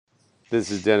This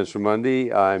is Dennis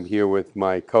Ramundi. I'm here with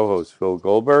my co-host Phil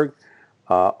Goldberg,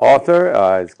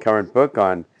 author. His current book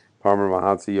on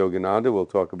Paramahansa Yogananda. We'll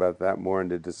talk about that more in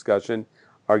the discussion.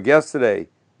 Our guest today,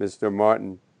 Mr.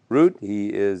 Martin Root. He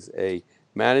is a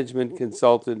management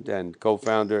consultant and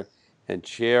co-founder and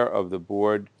chair of the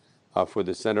board for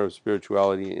the Center of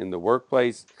Spirituality in the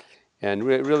Workplace, and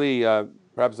really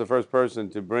perhaps the first person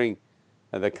to bring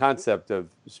the concept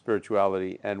of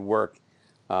spirituality and work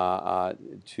to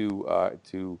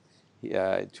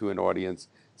an audience.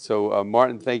 So,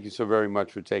 Martin, thank you so very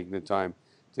much for taking the time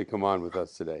to come on with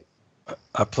us today.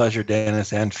 A pleasure,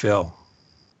 Dennis and Phil.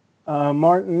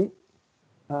 Martin,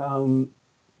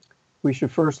 we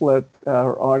should first let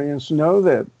our audience know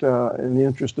that in the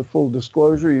interest of full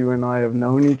disclosure, you and I have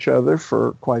known each other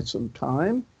for quite some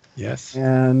time. Yes.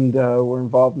 And we're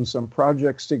involved in some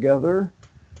projects together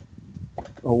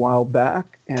a while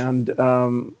back. And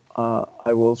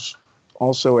I will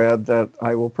also add that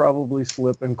I will probably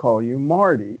slip and call you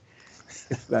Marty,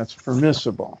 if that's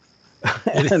permissible.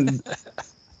 And,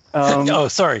 oh,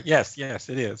 sorry. Yes,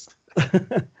 it is.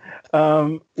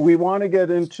 We want to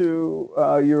get into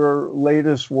your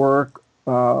latest work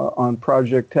on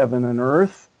Project Heaven and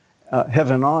Earth,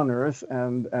 Heaven on Earth,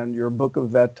 and your book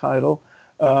of that title.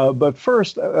 But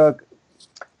first,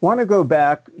 want to go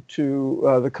back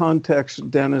to the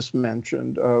context Dennis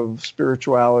mentioned of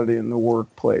spirituality in the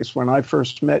workplace. When I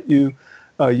first met you,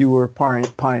 you were a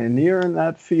pioneer in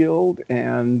that field,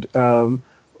 and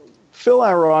fill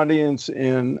our audience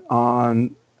in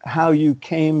on how you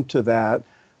came to that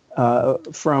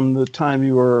from the time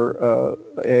you were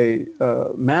a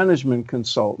management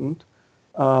consultant.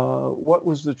 What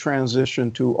was the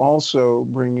transition to also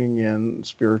bringing in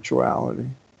spirituality?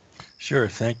 Sure,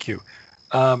 thank you.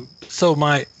 So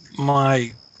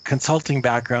my consulting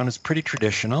background is pretty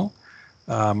traditional.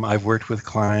 I've worked with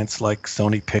clients like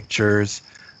Sony Pictures,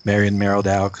 Marion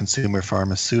Merrill-Dow Consumer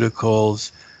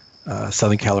Pharmaceuticals,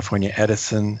 Southern California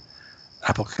Edison,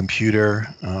 Apple Computer.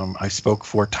 I spoke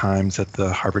 4 times at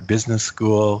the Harvard Business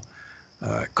School,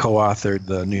 co-authored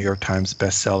the New York Times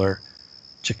bestseller,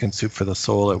 Chicken Soup for the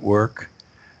Soul at Work.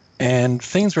 And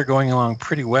things were going along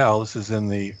pretty well. This is in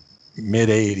the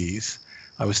mid-'80s.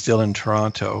 I was still in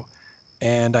Toronto,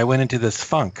 and I went into this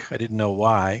funk. I didn't know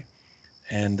why.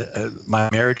 And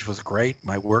my marriage was great.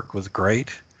 My work was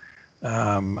great.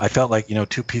 I felt like,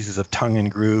 2 pieces of tongue and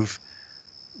groove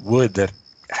wood that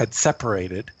had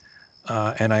separated.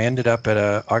 And I ended up at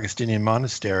an Augustinian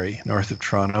monastery north of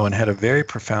Toronto and had a very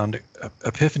profound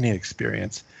epiphany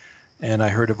experience. And I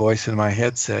heard a voice in my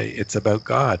head say, "It's about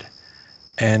God."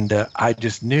 And I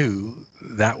just knew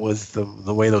that was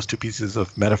the way those 2 pieces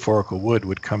of metaphorical wood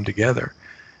would come together.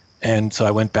 And so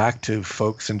I went back to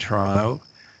folks in Toronto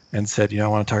and said, I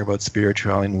want to talk about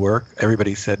spirituality and work.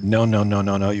 Everybody said, no,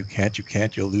 you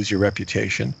can't, you'll lose your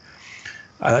reputation.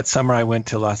 That summer I went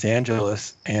to Los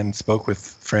Angeles and spoke with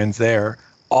friends there,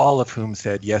 all of whom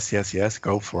said, yes,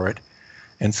 go for it.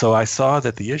 And so I saw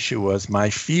that the issue was my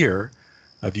fear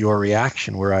of your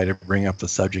reaction were I to bring up the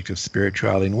subject of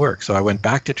spirituality and work. So I went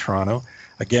back to Toronto,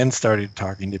 again started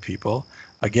talking to people.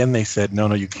 Again, they said,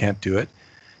 no, you can't do it,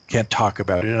 can't talk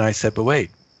about it. And I said, but wait,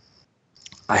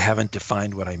 I haven't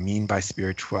defined what I mean by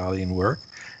spirituality and work,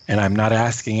 and I'm not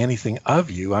asking anything of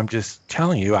you. I'm just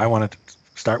telling you I want to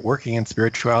start working in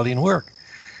spirituality and work.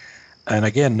 And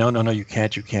again, no, you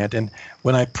can't. And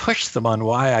when I pushed them on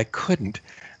why I couldn't,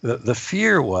 the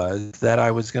fear was that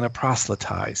I was going to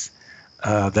proselytize.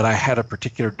 That I had a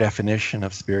particular definition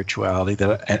of spirituality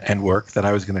and work that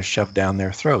I was going to shove down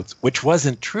their throats, which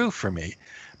wasn't true for me.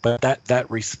 But that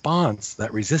response,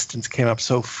 that resistance came up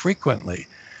so frequently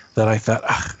that I thought,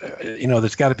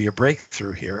 there's got to be a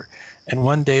breakthrough here. And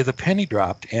one day the penny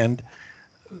dropped. And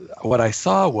what I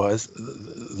saw was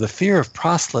the fear of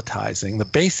proselytizing. The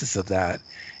basis of that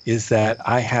is that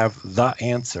I have the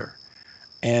answer.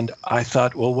 And I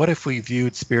thought, well, what if we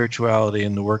viewed spirituality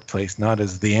in the workplace not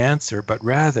as the answer, but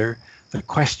rather the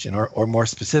question, or more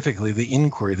specifically, the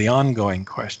inquiry, the ongoing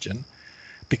question?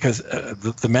 Because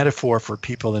the metaphor for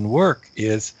people in work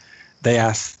is they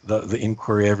ask the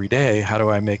inquiry every day, how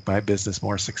do I make my business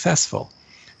more successful?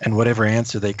 And whatever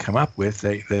answer they come up with,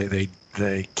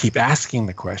 they keep asking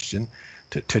the question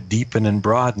to deepen and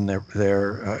broaden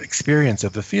their experience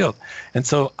of the field. And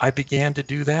so I began to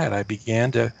do that. I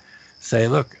began to say,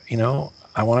 look,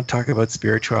 I want to talk about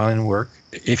spirituality and work,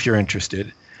 if you're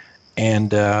interested.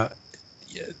 And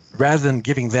rather than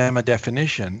giving them a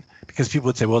definition, because people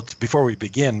would say, well, before we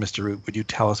begin, Mr. Root, would you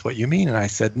tell us what you mean? And I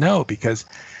said, no, because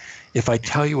if I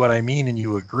tell you what I mean and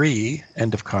you agree,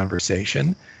 end of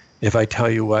conversation. If I tell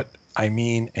you what I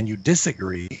mean, and you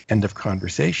disagree, end of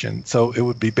conversation. So it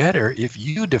would be better if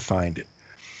you defined it.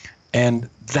 And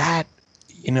that,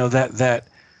 that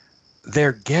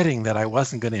they're getting that I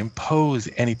wasn't going to impose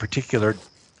any particular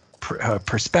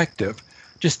perspective,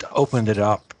 just opened it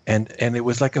up, and it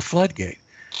was like a floodgate.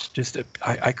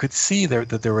 I could see that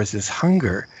there was this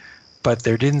hunger, but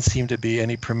there didn't seem to be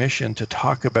any permission to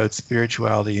talk about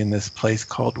spirituality in this place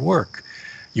called work.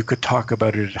 You could talk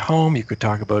about it at home, you could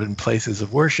talk about it in places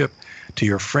of worship, to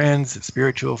your friends,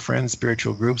 spiritual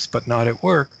groups, but not at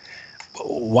work.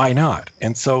 Why not?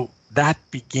 And so that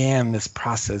began this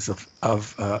process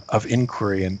of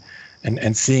inquiry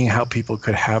and seeing how people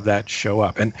could have that show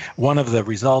up. And one of the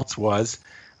results was,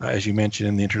 as you mentioned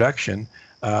in the introduction,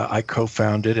 I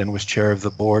co-founded and was chair of the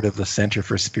board of the Center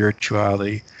for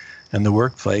Spirituality and the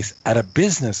Workplace at a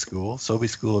business school, Sobey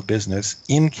School of Business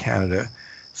in Canada,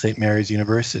 St. Mary's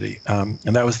University. And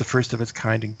that was the first of its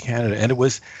kind in Canada. And it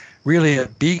was really a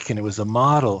beacon. It was a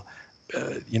model.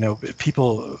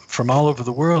 People from all over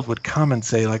the world would come and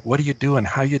say, like, what are you doing?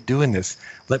 How are you doing this?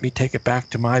 Let me take it back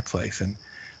to my place. And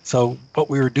so what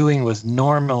we were doing was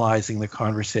normalizing the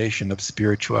conversation of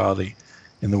spirituality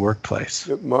in the workplace.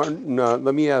 Martin,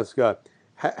 let me ask,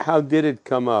 how did it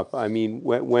come up? I mean,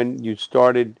 when you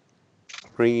started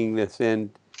bringing this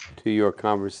in to your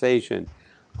conversation,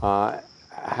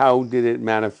 how did it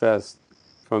manifest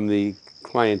from the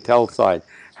clientele side?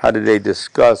 How did they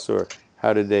discuss, or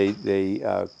how did they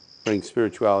bring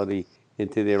spirituality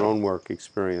into their own work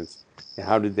experience? And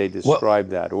how did they describe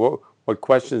that? Or what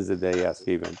questions did they ask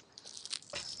even?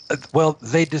 Well,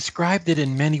 they described it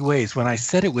in many ways. When I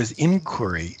said it was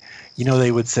inquiry,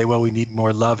 they would say, well, we need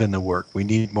more love in the work. We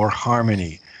need more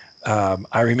harmony.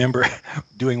 I remember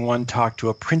doing one talk to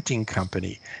a printing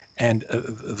company, and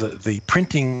the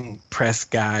printing press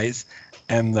guys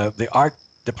and the art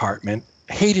department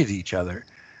hated each other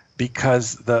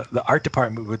because the art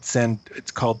department would send,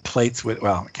 it's called plates with,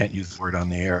 well, I can't use the word on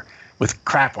the air, with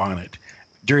crap on it,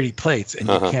 dirty plates, and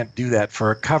you can't do that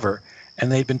for a cover.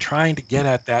 And they'd been trying to get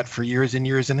at that for years and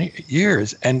years and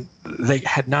years, and they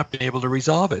had not been able to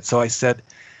resolve it. So I said,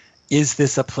 is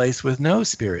this a place with no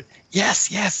spirit?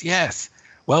 Yes, yes, yes.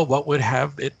 Well, what would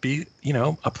have it be,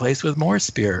 a place with more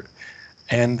spirit?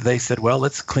 And they said, well,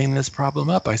 let's clean this problem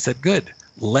up. I said, good.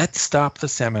 Let's stop the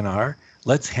seminar.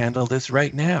 Let's handle this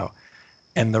right now.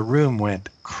 And the room went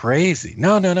crazy.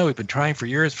 No, we've been trying for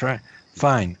years.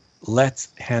 Fine, let's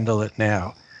handle it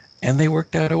now. And they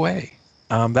worked out a way.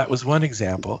 That was one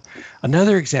example.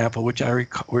 Another example, which I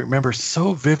remember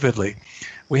so vividly,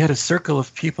 we had a circle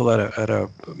of people at a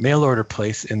mail order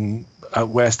place in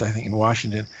West, I think in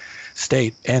Washington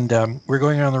State, and we're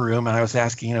going around the room, and I was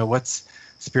asking, what's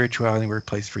spirituality in the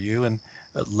workplace for you? And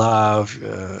love,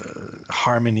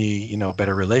 harmony,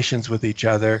 better relations with each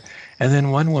other. And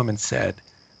then one woman said,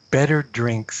 better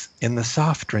drinks in the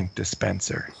soft drink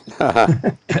dispenser.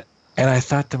 And I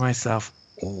thought to myself,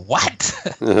 what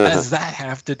does that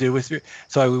have to do with spirit?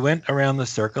 So we went around the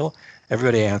circle.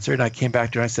 Everybody answered. I came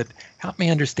back to her and I said, help me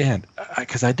understand,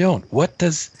 because I don't. What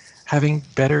does having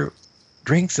better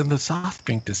drinks in the soft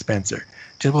drink dispenser?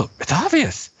 She said, well, it's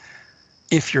obvious.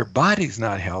 If your body's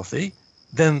not healthy,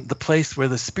 then the place where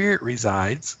the spirit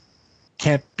resides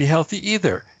can't be healthy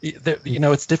either.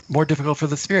 It's more difficult for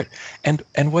the spirit.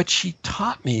 And what she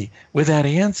taught me with that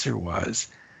answer was,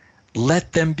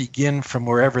 let them begin from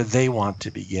wherever they want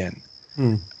to begin.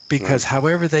 Because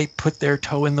however they put their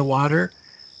toe in the water,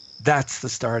 that's the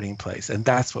starting place. And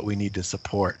that's what we need to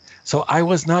support. So I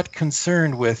was not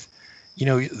concerned with,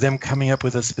 them coming up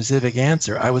with a specific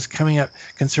answer. I was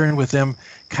concerned with them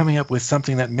coming up with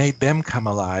something that made them come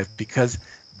alive, because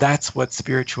that's what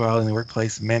spirituality in the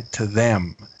workplace meant to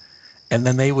them. And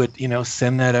then they would,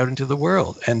 send that out into the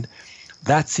world. And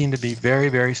that seemed to be very,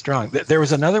 very strong. There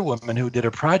was another woman who did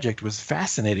a project, it was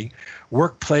fascinating,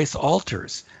 workplace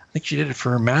altars. I think she did it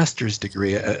for her master's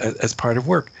degree as part of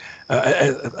work,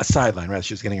 a sideline, rather.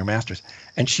 She was getting her master's.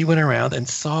 And she went around and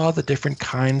saw the different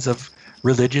kinds of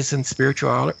religious and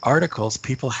spiritual articles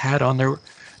people had on their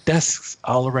desks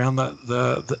all around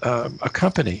a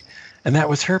company. And that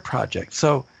was her project.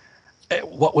 So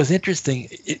what was interesting,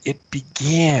 it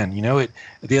began,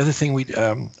 the other thing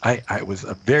I was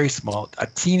a very small, a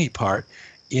teeny part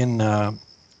in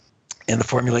the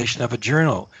formulation of a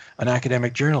journal, an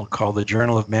academic journal called the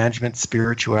Journal of Management,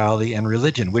 Spirituality, and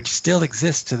Religion, which still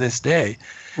exists to this day,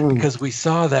 because we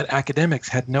saw that academics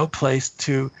had no place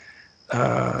to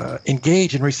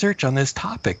engage in research on this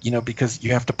topic, because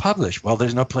you have to publish. Well,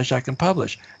 there's no place I can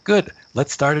publish. Good,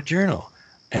 let's start a journal.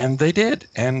 And they did,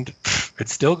 and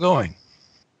it's still going.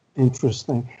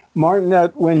 Interesting.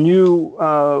 Martinette, when you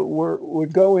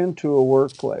would go into a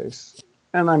workplace,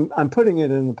 and I'm putting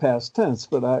it in the past tense,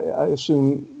 but I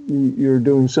assume you're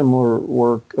doing similar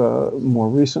work more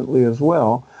recently as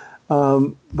well.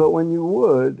 But when you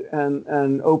would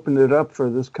and opened it up for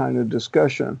this kind of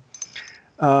discussion,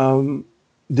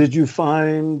 did you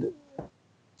find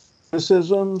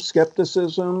criticism,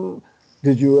 skepticism?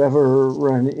 Did you ever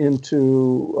run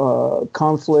into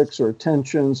conflicts or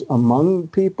tensions among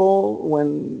people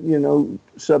when,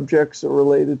 subjects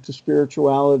related to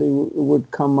spirituality would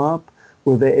come up?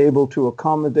 Were they able to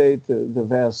accommodate the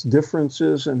vast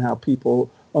differences in how people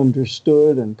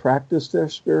understood and practiced their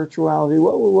spirituality?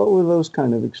 What were those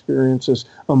kind of experiences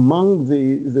among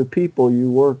the people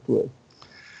you worked with?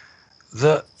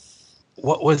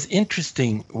 What was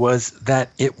interesting was that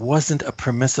it wasn't a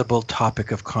permissible topic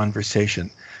of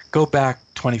conversation. Go back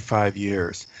 25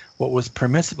 years. What was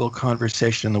permissible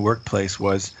conversation in the workplace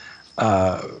was,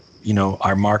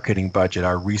 our marketing budget,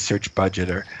 our research budget,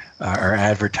 our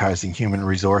advertising, human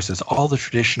resources, all the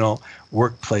traditional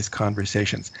workplace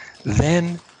conversations.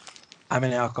 Then I'm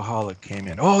an alcoholic came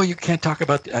in. Oh, you can't talk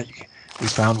about that. We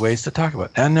found ways to talk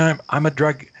about it. And I'm a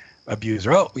drug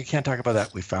abuser. Oh, we can't talk about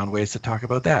that. We found ways to talk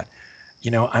about that.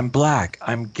 I'm black,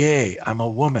 I'm gay, I'm a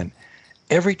woman.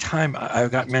 Every time I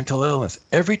got mental illness,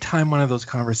 every time one of those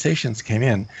conversations came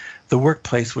in, the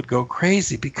workplace would go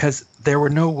crazy because there were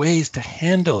no ways to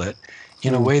handle it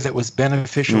in a way that was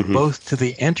beneficial both to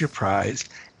the enterprise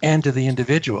and to the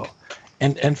individual.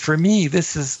 And for me,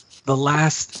 this is the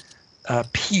last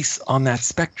piece on that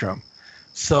spectrum.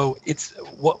 So it's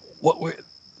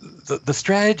the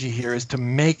strategy here is to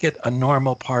make it a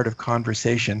normal part of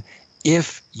conversation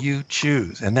if you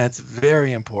choose, and that's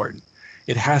very important.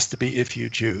 It has to be if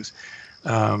you choose,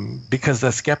 because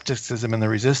the skepticism and the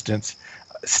resistance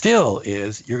still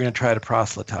is you're going to try to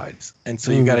proselytize, and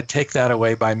so you got to take that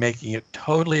away by making it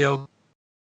totally okay.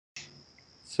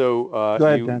 So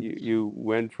you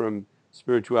went from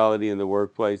spirituality in the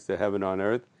workplace to heaven on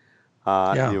earth.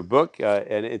 Your book,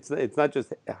 and it's not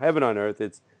just heaven on earth;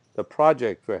 it's the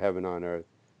project for heaven on earth.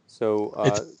 So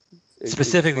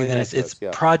specifically, then it's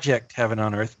project heaven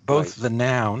on earth, both the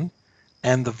noun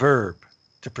and the verb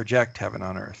to project heaven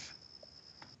on earth.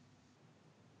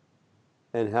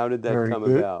 And how did that come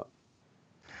about?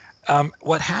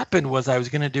 What happened was I was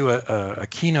going to do a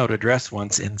keynote address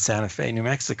once in Santa Fe, New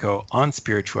Mexico, on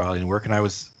spirituality and work, and I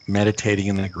was meditating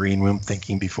in the green room,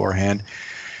 thinking beforehand.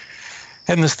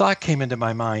 And this thought came into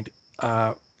my mind,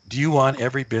 do you want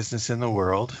every business in the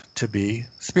world to be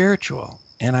spiritual?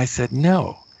 And I said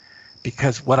no.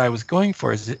 Because what I was going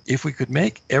for is if we could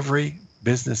make every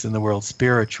business in the world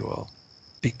spiritual,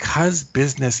 because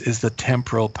business is the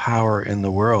temporal power in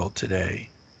the world today,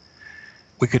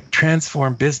 we could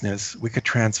transform business, we could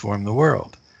transform the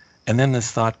world. And then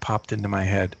this thought popped into my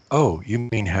head, oh, you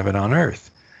mean heaven on earth?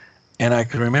 And I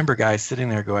could remember guys sitting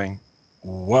there going,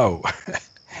 whoa,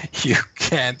 you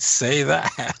can't say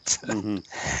that.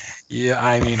 Yeah,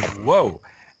 I mean, whoa.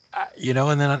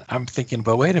 And then I'm thinking,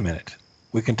 but wait a minute.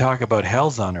 We can talk about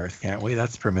hell's on earth, can't we?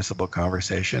 That's permissible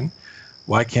conversation.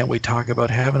 Why can't we talk about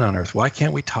heaven on earth? Why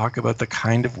can't we talk about the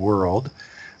kind of world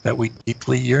that we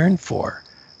deeply yearn for?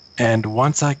 And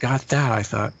once I got that, I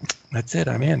thought, that's it,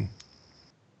 I'm in.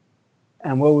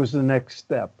 And what was the next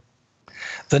step?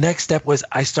 The next step was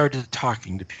I started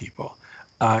talking to people.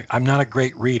 I'm not a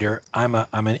great reader. I'm an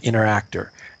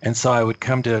interactor. And so I would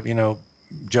come to,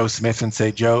 Joe Smith and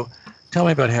say, Joe, tell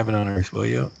me about heaven on earth, will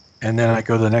you? And then I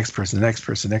go to the next person, next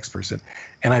person.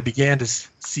 And I began to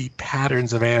see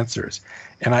patterns of answers.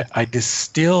 And I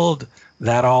distilled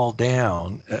that all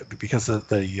down because of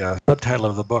the subtitle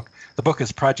of the book. The book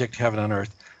is Project Heaven on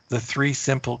Earth, the 3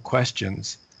 simple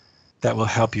questions that will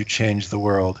help you change the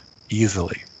world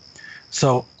easily.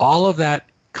 So all of that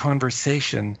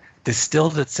conversation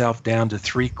distilled itself down to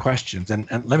 3 questions. And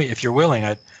let me, if you're willing,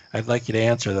 I'd like you to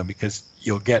answer them because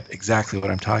you'll get exactly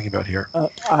what I'm talking about here.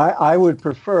 I would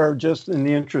prefer, just in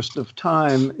the interest of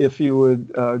time, if you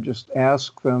would just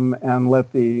ask them and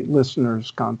let the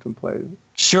listeners contemplate.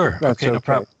 Sure. Okay, no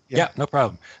problem. Yeah, no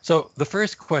problem. So the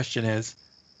first question is,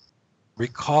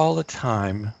 recall a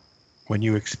time when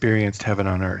you experienced heaven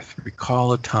on earth.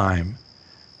 Recall a time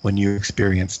when you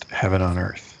experienced heaven on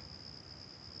earth.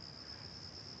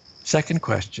 Second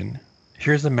question,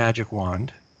 here's a magic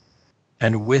wand,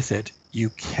 and with it, you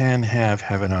can have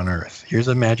heaven on earth. Here's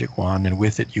a magic wand, and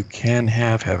with it, you can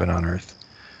have heaven on earth.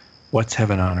 What's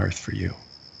heaven on earth for you?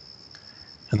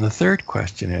 And the third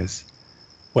question is,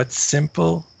 what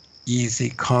simple, easy,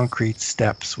 concrete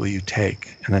steps will you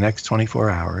take in the next 24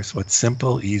 hours? What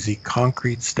simple, easy,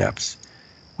 concrete steps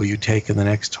will you take in the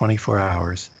next 24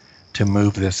 hours to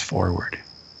move this forward?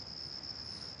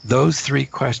 Those three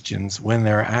questions, when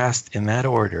they're asked in that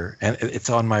order, and it's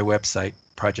on my website,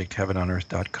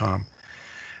 projectheavenonearth.com.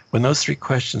 When those three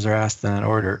questions are asked in that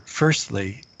order,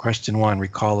 firstly, question one,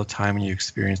 recall a time when you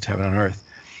experienced heaven on earth,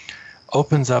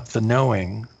 opens up the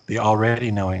knowing, the already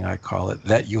knowing, I call it,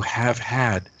 that you have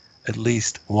had at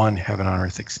least one heaven on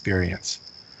earth experience.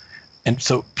 And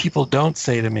so people don't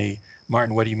say to me,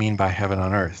 Martin, what do you mean by heaven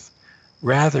on earth?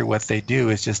 Rather, what they do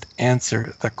is just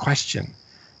answer the question.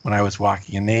 When I was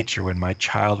walking in nature, when my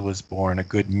child was born, a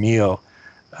good meal,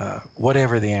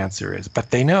 whatever the answer is, but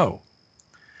they know.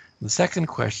 The second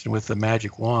question with the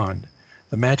magic wand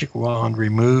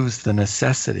removes the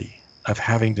necessity of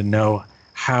having to know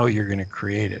how you're going to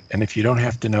create it. And if you don't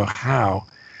have to know how,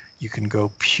 you can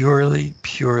go purely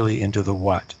into the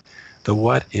what. The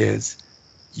what is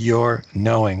your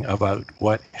knowing about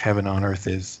what heaven on earth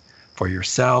is for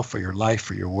yourself, for your life,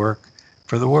 for your work,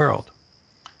 for the world.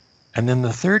 And then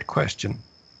the third question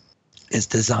is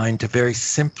designed to very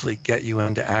simply get you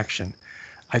into action.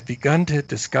 I've begun to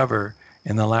discover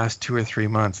in the last 2 or 3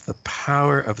 months the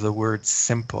power of the word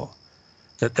simple.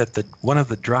 That one of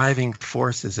the driving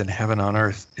forces in heaven on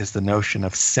earth is the notion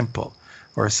of simple.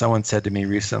 Or as someone said to me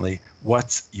recently,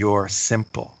 what's your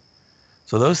simple?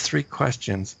 So those three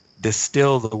questions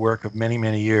distill the work of many,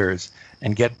 many years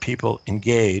and get people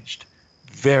engaged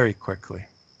very quickly.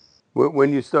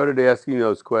 When you started asking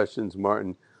those questions,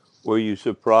 Martin, were you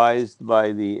surprised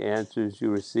by the answers you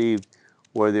received?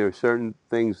 Were there certain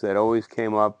things that always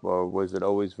came up, or was it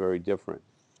always very different?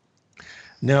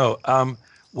 No.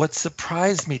 What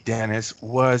surprised me, Dennis,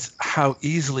 was how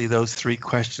easily those three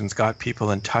questions got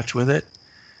people in touch with it.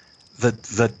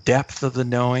 The depth of the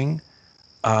knowing.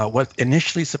 What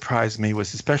initially surprised me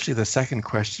was especially the second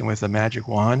question with the magic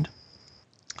wand,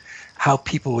 how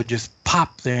people would just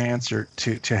pop their answer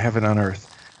to heaven on earth.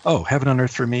 Oh, heaven on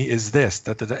earth for me is this,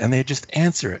 and they just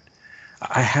answer it.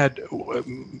 I had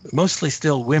mostly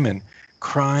still women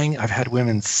crying. I've had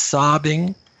women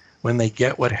sobbing when they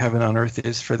get what heaven on earth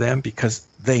is for them because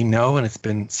they know and it's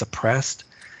been suppressed.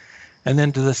 And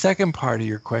then to the second part of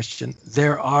your question,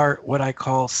 there are what I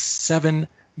call 7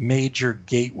 major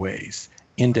gateways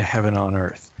into heaven on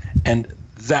earth. And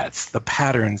that's the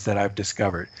patterns that I've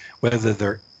discovered, whether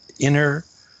they're inner.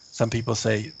 Some people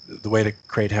say the way to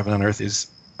create heaven on earth is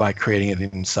by creating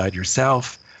it inside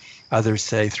yourself. Others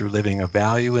say through living a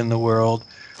value in the world,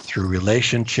 through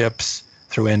relationships,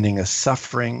 through ending a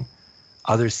suffering.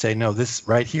 Others say, no, this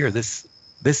right here, this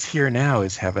here now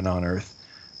is heaven on earth.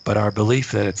 But our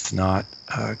belief that it's not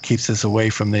keeps us away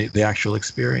from the actual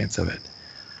experience of it.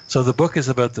 So the book is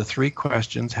about the 3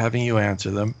 questions, having you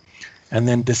answer them, and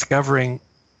then discovering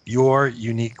your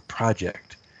unique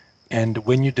project. And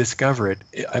when you discover it,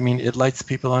 it lights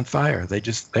people on fire. They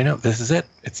know this is it.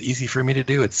 It's easy for me to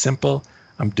do. It's simple.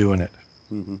 I'm doing it.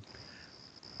 Mm-hmm.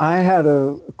 I had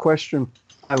a question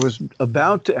I was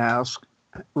about to ask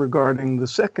regarding the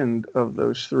second of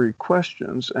those 3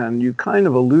 questions, and you kind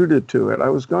of alluded to it. I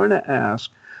was going to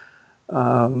ask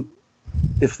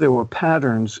if there were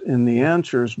patterns in the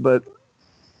answers, but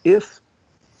if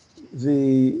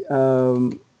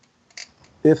you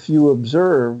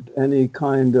observed any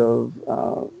kind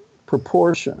of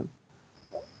proportion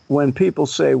when people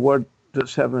say, what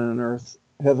does heaven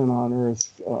on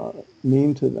earth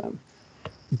mean to them,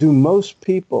 do most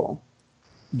people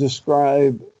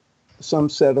describe some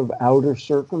set of outer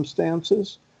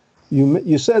circumstances?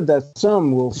 You said that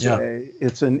some will say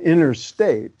it's an inner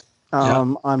state.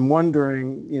 I'm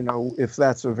wondering, if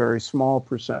that's a very small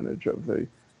percentage of the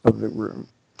room.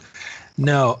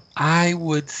 No, I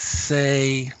would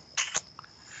say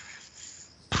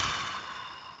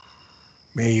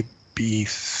maybe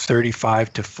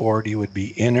 35 to 40 would be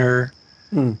inner,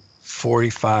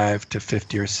 45 to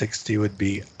 50 or 60 would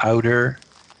be outer,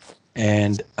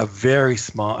 and a very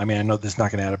small, I know this is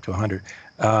not going to add up to 100,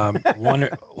 1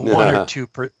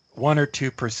 or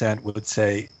 2% would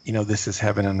say, this is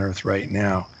heaven on earth right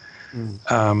now.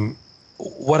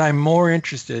 What I'm more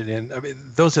interested in,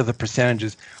 those are the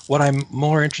percentages. What I'm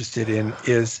more interested in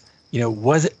is,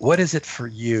 what is it for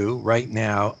you right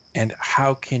now, and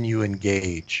how can you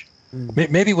engage?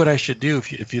 Maybe what I should do,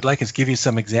 if you'd like, is give you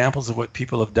some examples of what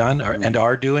people have done and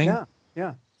are doing.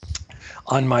 Yeah.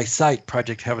 On my site,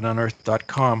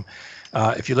 projectheavenonearth.com,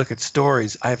 if you look at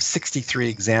stories, I have 63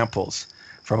 examples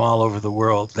from all over the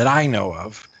world that I know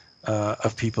of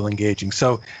people engaging.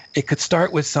 So it could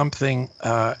start with something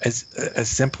as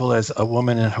simple as a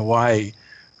woman in Hawaii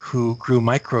who grew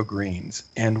microgreens.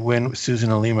 And when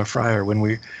Susan Alima Fryer, when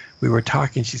we were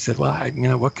talking, she said, well,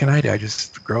 what can I do? I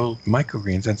just grow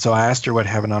microgreens. And so I asked her what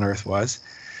heaven on earth was.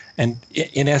 And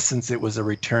in essence, it was a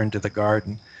return to the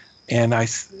garden. And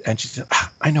she said,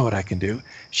 I know what I can do.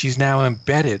 She's now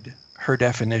embedded her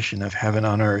definition of heaven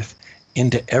on earth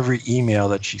into every email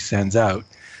that she sends out.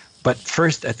 But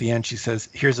first, at the end, she says,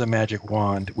 here's a magic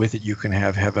wand. With it, you can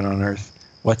have heaven on earth.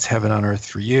 What's heaven on earth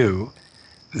for you?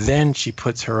 Then she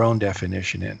puts her own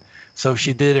definition in. So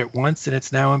she did it once, and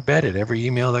it's now embedded, every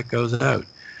email that goes out.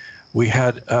 We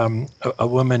had a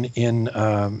woman in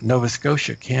Nova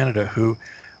Scotia, Canada,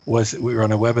 we were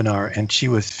on a webinar, and she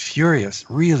was furious,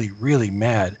 really, really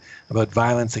mad about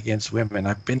violence against women.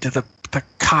 I've been to the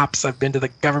cops, I've been to the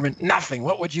government, nothing.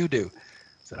 What would you do?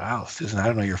 I said, oh, Susan, I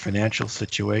don't know your financial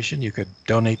situation. You could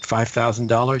donate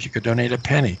 $5,000. You could donate a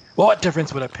penny. Well, what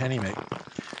difference would a penny make?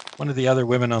 One of the other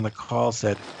women on the call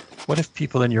said, what if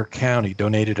people in your county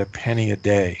donated a penny a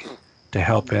day to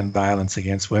help end violence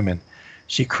against women?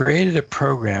 She created a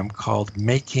program called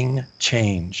Making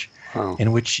Change,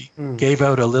 in which she gave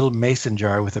out a little mason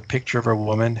jar with a picture of a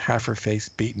woman, half her face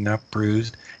beaten up,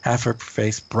 bruised, half her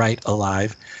face bright,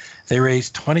 alive. They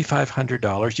raised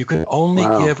 $2,500. You could only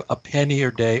give a penny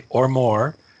a day or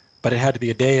more, but it had to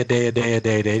be a day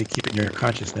to keep it in your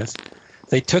consciousness.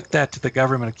 They took that to the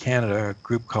government of Canada, a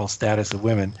group called Status of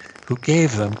Women, who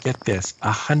gave them, get this,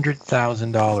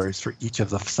 $100,000 for each of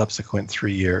the subsequent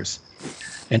 3 years.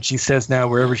 And she says now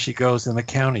wherever she goes in the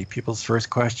county, people's first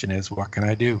question is, what can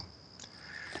I do?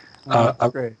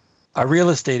 Great. A real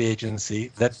estate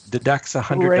agency that deducts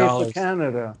 $100. Hooray for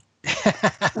Canada.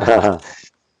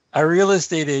 A real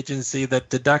estate agency that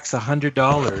deducts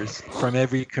 $100 from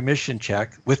every commission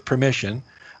check with permission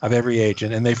of every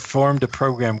agent, and they formed a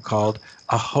program called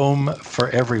A Home for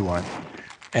Everyone.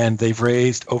 And they've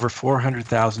raised over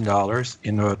 $400,000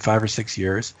 in about 5 or 6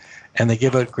 years, and they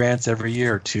give out grants every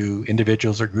year to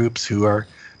individuals or groups who are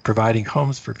providing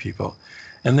homes for people.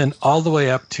 And then all the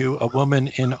way up to a woman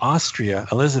in Austria,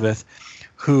 Elizabeth,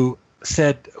 who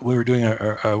said, we were doing a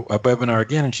webinar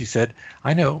again, and she said,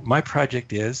 I know, my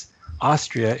project is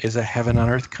Austria is a heaven on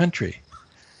earth country.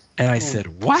 And I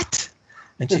said, what?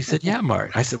 And she said, yeah,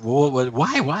 Mart. I said, well,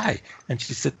 why? And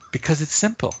she said, because it's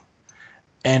simple.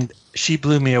 And she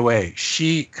blew me away.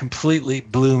 She completely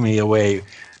blew me away,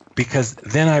 because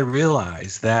then I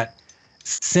realized that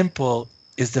simple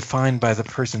is defined by the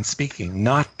person speaking,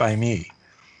 not by me.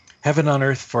 Heaven on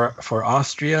earth for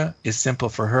Austria is simple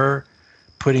for her.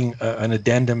 Putting an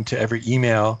addendum to every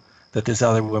email that this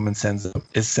other woman sends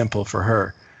is simple for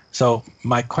her. So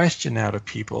my question now to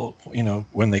people,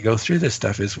 when they go through this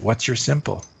stuff is, what's your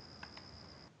simple?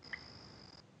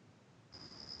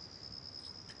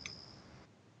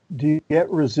 Do you get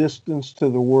resistance to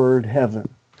the word heaven?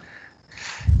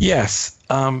 Yes,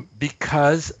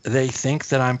 because they think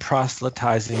that I'm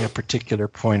proselytizing a particular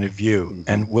point of view.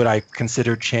 And would I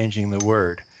consider changing the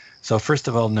word? So first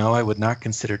of all, no, I would not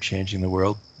consider changing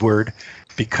the word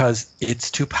because it's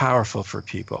too powerful for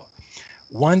people.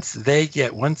 Once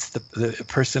the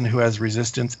person who has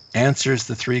resistance answers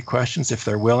the 3 questions, if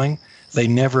they're willing, they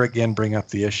never again bring up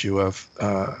the issue of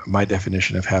my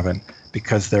definition of heaven,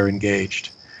 because they're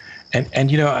engaged. And at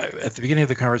the beginning of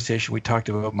the conversation, we talked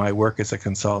about my work as a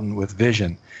consultant with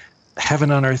vision.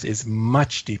 Heaven on earth is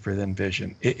much deeper than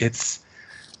vision. It's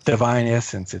divine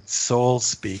essence. It's soul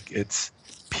speak. It's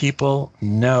people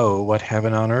know what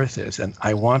heaven on earth is. And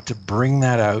I want to bring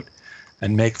that out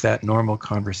and make that normal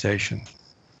conversation.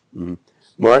 Mm-hmm.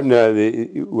 Martin, I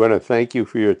want to thank you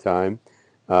for your time.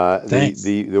 Thanks.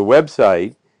 The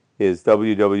website is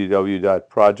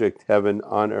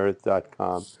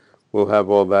www.projectheavenonearth.com. We'll have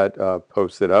all that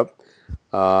posted up.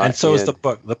 And so is the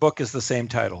book. The book is the same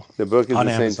title. The book is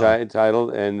the same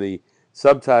title, and the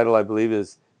subtitle, I believe,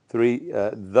 is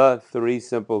the 3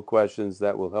 simple questions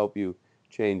that will help you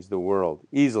change the world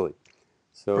easily.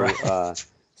 So, right.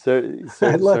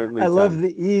 Certainly, I love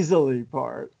the easily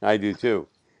part. I do too.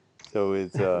 So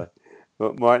it's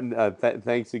Martin.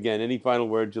 Thanks again. Any final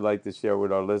words you'd like to share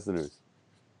with our listeners?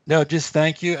 No, just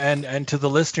thank you, and to the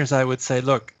listeners, I would say,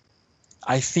 look,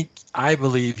 I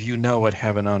believe you know what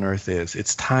heaven on earth is.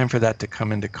 It's time for that to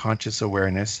come into conscious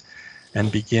awareness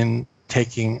and begin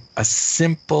taking a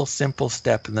simple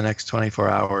step in the next 24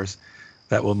 hours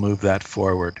that will move that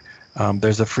forward.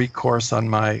 There's a free course on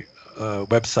my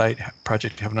website,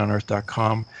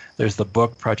 projectheavenonearth.com. There's the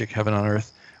book, Project Heaven on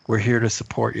Earth. We're here to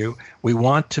support you. We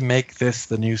want to make this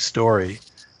the new story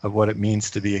of what it means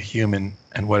to be a human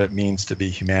and what it means to be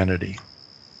humanity.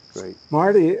 Great.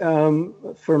 Marty,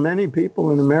 for many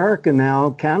people in America now,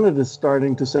 Canada's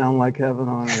starting to sound like heaven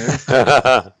on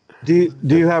earth. Do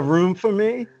you have room for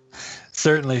me?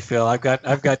 Certainly, Phil. I've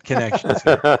got connections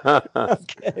here.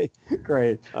 Okay,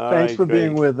 great. All Thanks right, for great.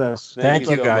 being with us. Thank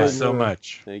you guys so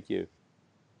much. Thank you.